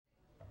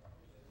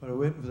Well, we're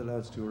waiting for the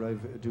lads to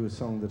arrive, do a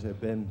song that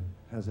Ben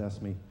has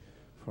asked me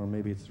for.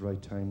 Maybe it's the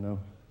right time now.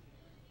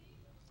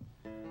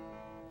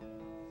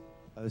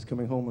 I was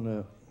coming home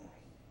on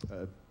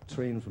a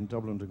train from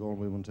Dublin to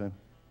Galway one time,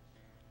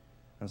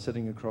 and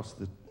sitting across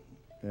the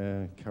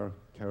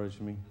carriage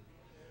from me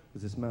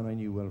was this man I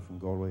knew well from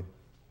Galway.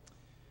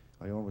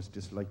 I always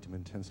disliked him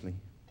intensely,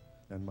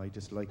 and my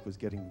dislike was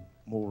getting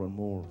more and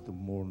more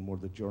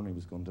the journey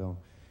was going down.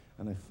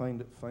 And I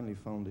finally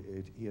found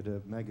it. He had a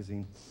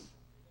magazine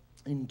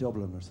in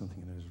Dublin or something,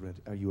 and I was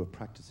read, "Are you a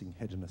practicing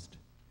hedonist?"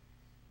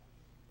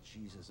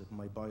 Jesus,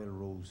 my bile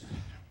rose.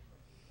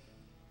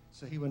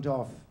 So he went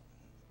off,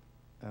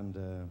 and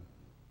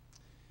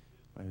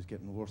I was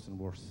getting worse and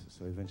worse,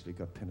 so I eventually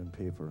got pen and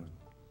paper, and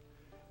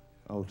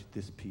out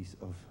this piece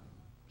of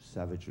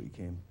savagery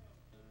came.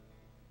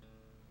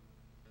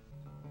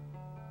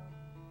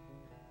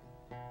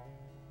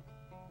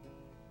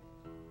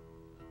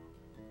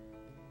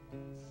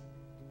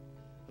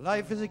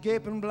 Life is a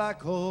gaping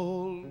black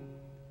hole.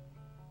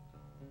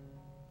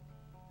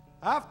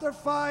 After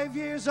 5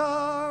 years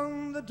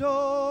on the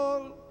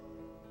dole,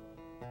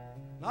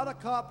 not a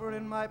copper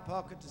in my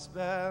pocket to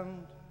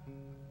spend.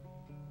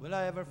 Will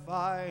I ever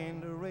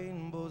find a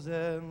rainbow's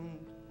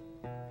end?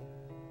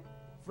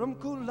 From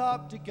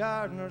Coolock to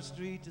Gardiner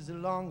Street is a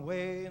long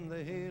way in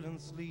the hail and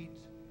sleet.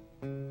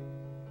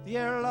 The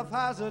Earl of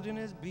Hazard in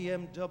his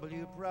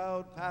BMW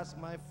proud passed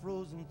my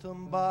frozen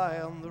thumb by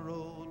on the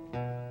road.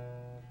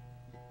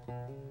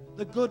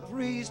 The good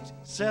priest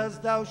says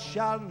thou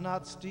shalt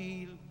not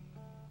steal,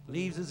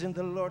 leaves us in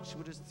the lurch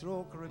with his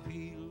throat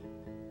repeal.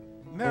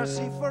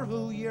 Mercy for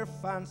who your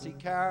fancy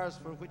cars,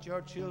 for which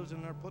our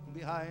children are put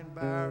behind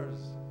bars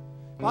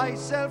by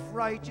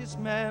self-righteous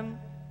men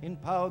in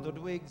powdered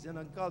wigs and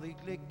a gothic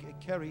lick, a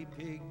Kerry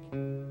pig.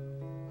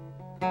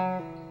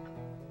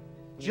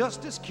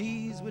 Justice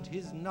Keys with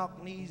his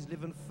knock-knees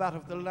living fat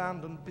of the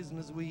land on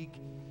business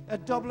week. A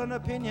Dublin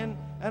opinion,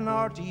 an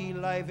RTE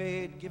Live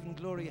Aid, giving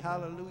glory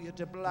hallelujah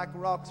to Black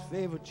Rock's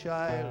favourite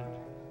child.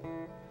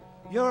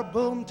 Your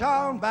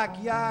boomtown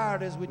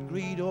backyard is with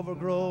greed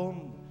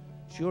overgrown.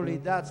 Surely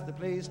that's the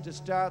place to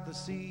start the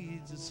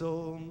seeds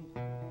sown.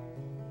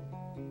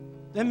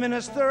 The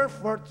minister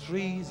for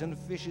trees and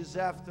fishes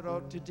after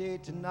out today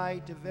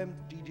tonight of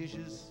empty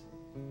dishes.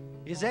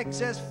 His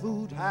excess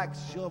food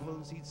hacks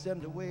shovels he'd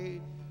send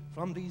away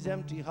from these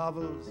empty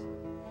hovels.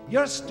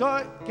 Your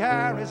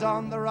car is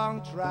on the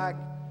wrong track.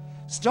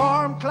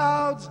 Storm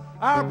clouds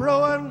are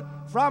brewing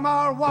from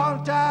our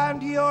want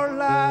and your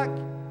lack.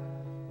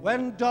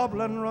 When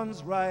Dublin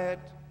runs riot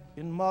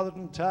in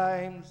modern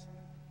times,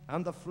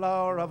 and the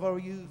flower of our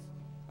youth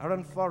are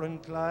in foreign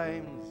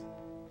climes,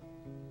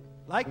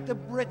 like the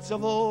Brits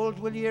of old,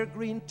 will your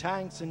green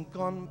tanks and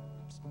guns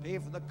pay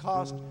for the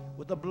cost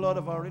with the blood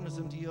of our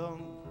innocent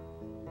young,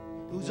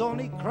 whose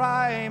only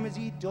crime is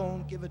he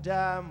don't give a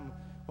damn,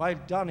 while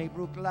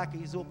Donnybrook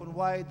lackeys open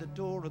wide the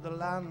door of the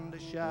land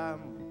of sham.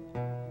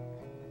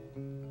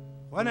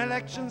 When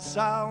elections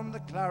sound the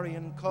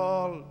clarion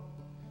call,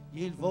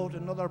 you'll vote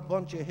another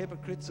bunch of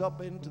hypocrites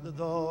up into the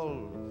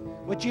Dáil,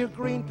 with your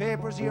green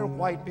papers, your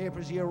white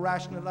papers, your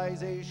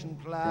rationalisation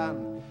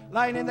plan,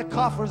 lining the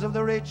coffers of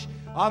the rich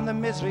on the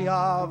misery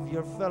of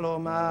your fellow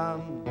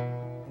man.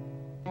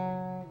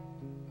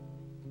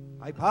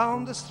 I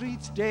pound the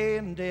streets day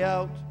in, day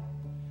out.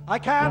 I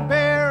can't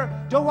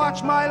bear to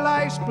watch my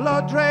life's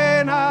blood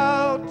drain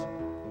out.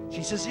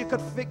 She says you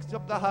could fix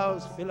up the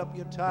house, fill up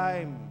your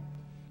time.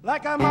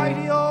 Like a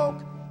mighty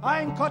oak,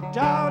 I'm cut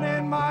down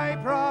in my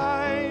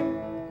prime.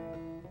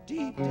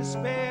 Deep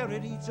despair,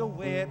 it eats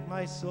away at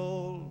my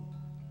soul.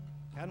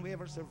 Can we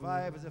ever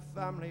survive as a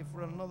family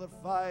for another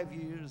 5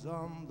 years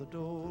on the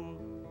dole?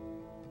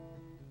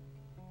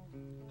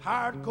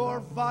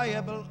 Hardcore,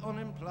 viable,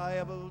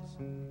 unemployables.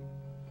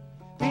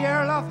 The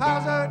Earl of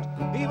Hazard,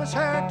 he was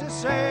heard to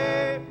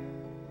say,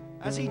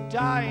 as he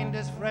dined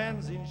his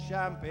friends in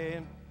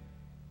Champagne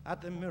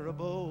at the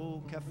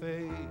Mirabeau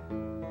Cafe.